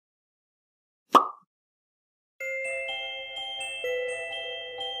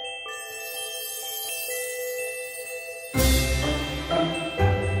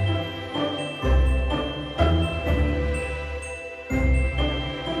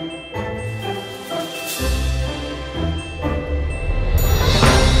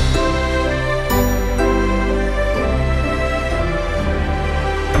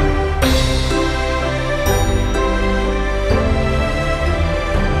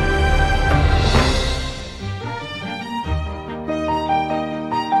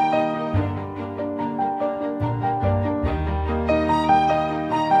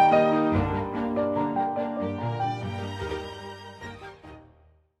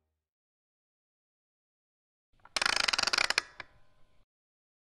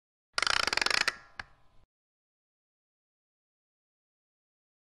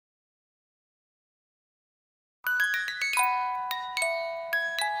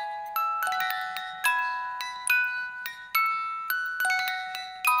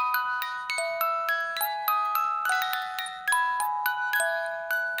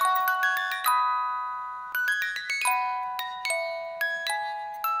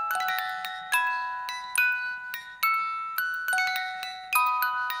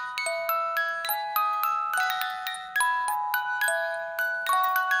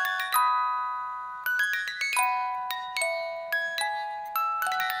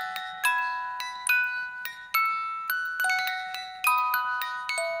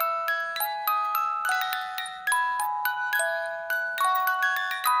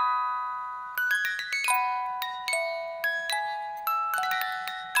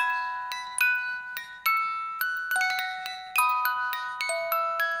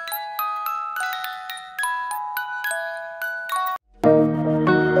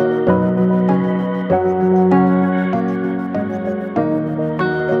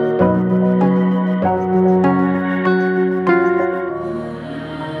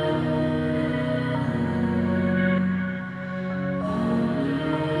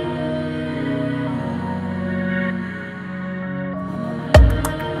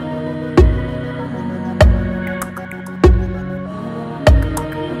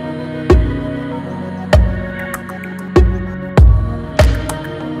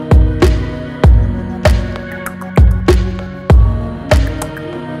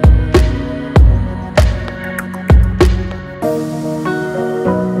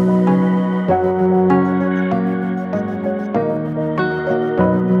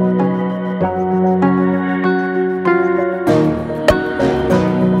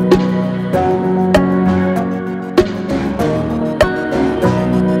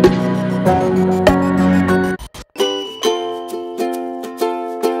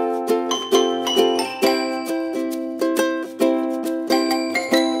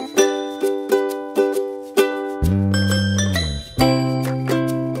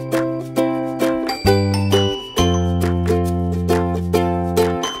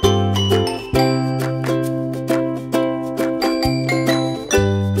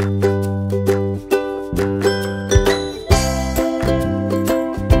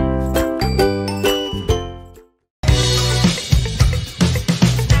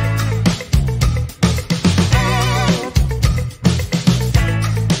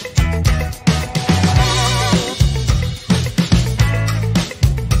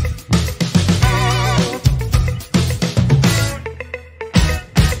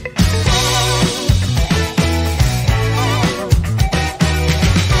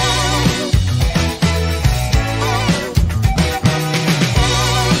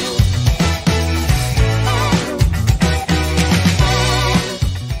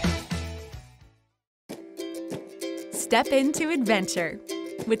Step into adventure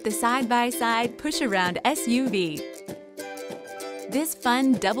with the side-by-side push-around SUV. This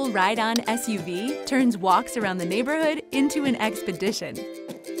fun double ride-on SUV turns walks around the neighborhood into an expedition.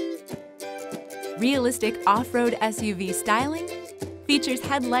 Realistic off-road SUV styling features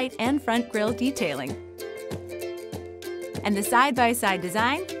headlight and front grille detailing. And the side-by-side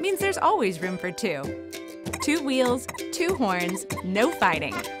design means there's always room for two. 2 wheels, 2 horns, no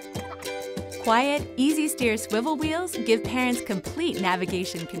fighting. Quiet, easy-steer swivel wheels give parents complete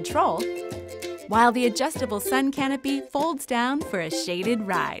navigation control, while the adjustable sun canopy folds down for a shaded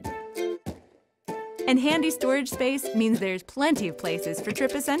ride. And handy storage space means there's plenty of places for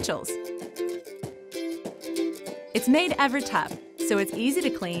trip essentials. It's made EverTough, so it's easy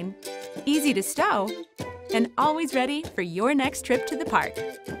to clean, easy to stow, and always ready for your next trip to the park.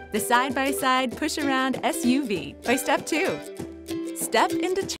 The side-by-side push-around SUV by Step 2. Step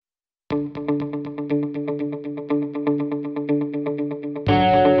into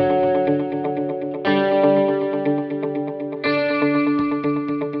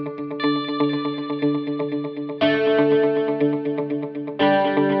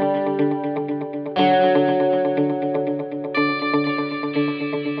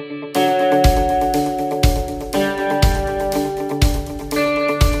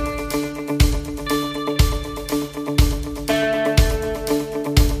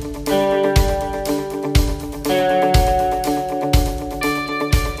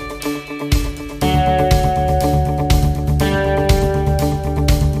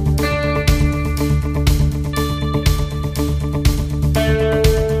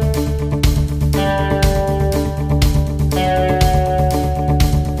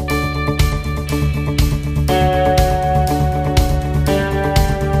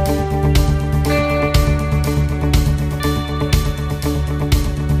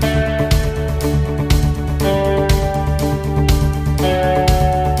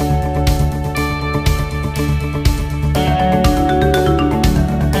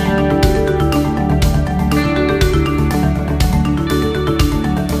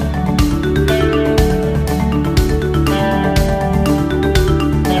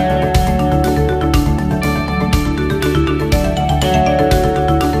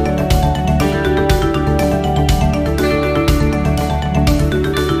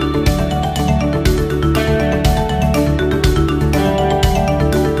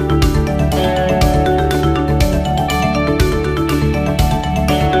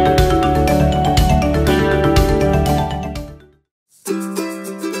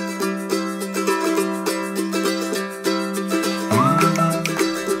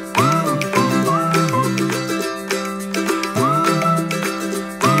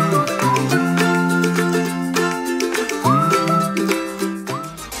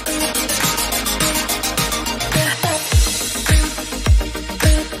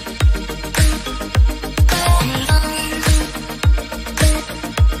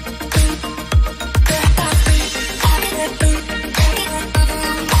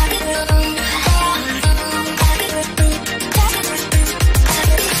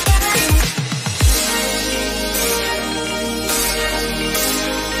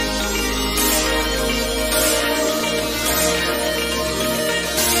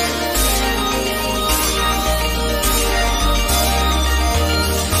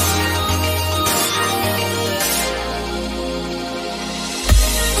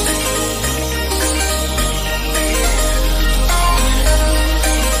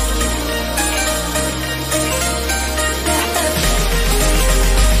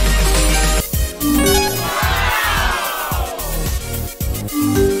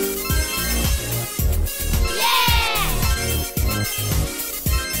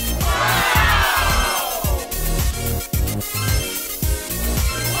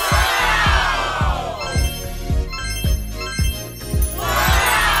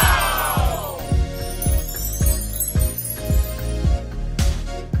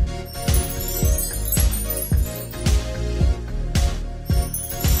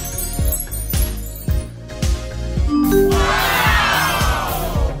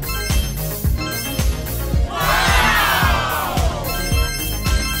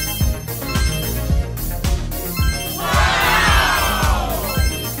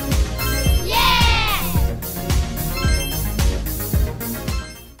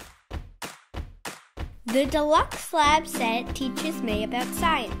The Deluxe Lab set teaches me about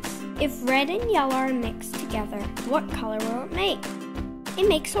science. If red and yellow are mixed together, what color will it make? It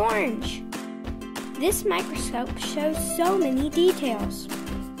makes orange. This microscope shows so many details.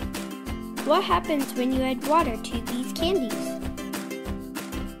 What happens when you add water to these candies?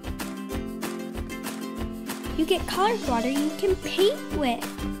 You get colored water you can paint with.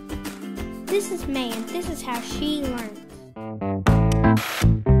 This is May, and this is how she learns.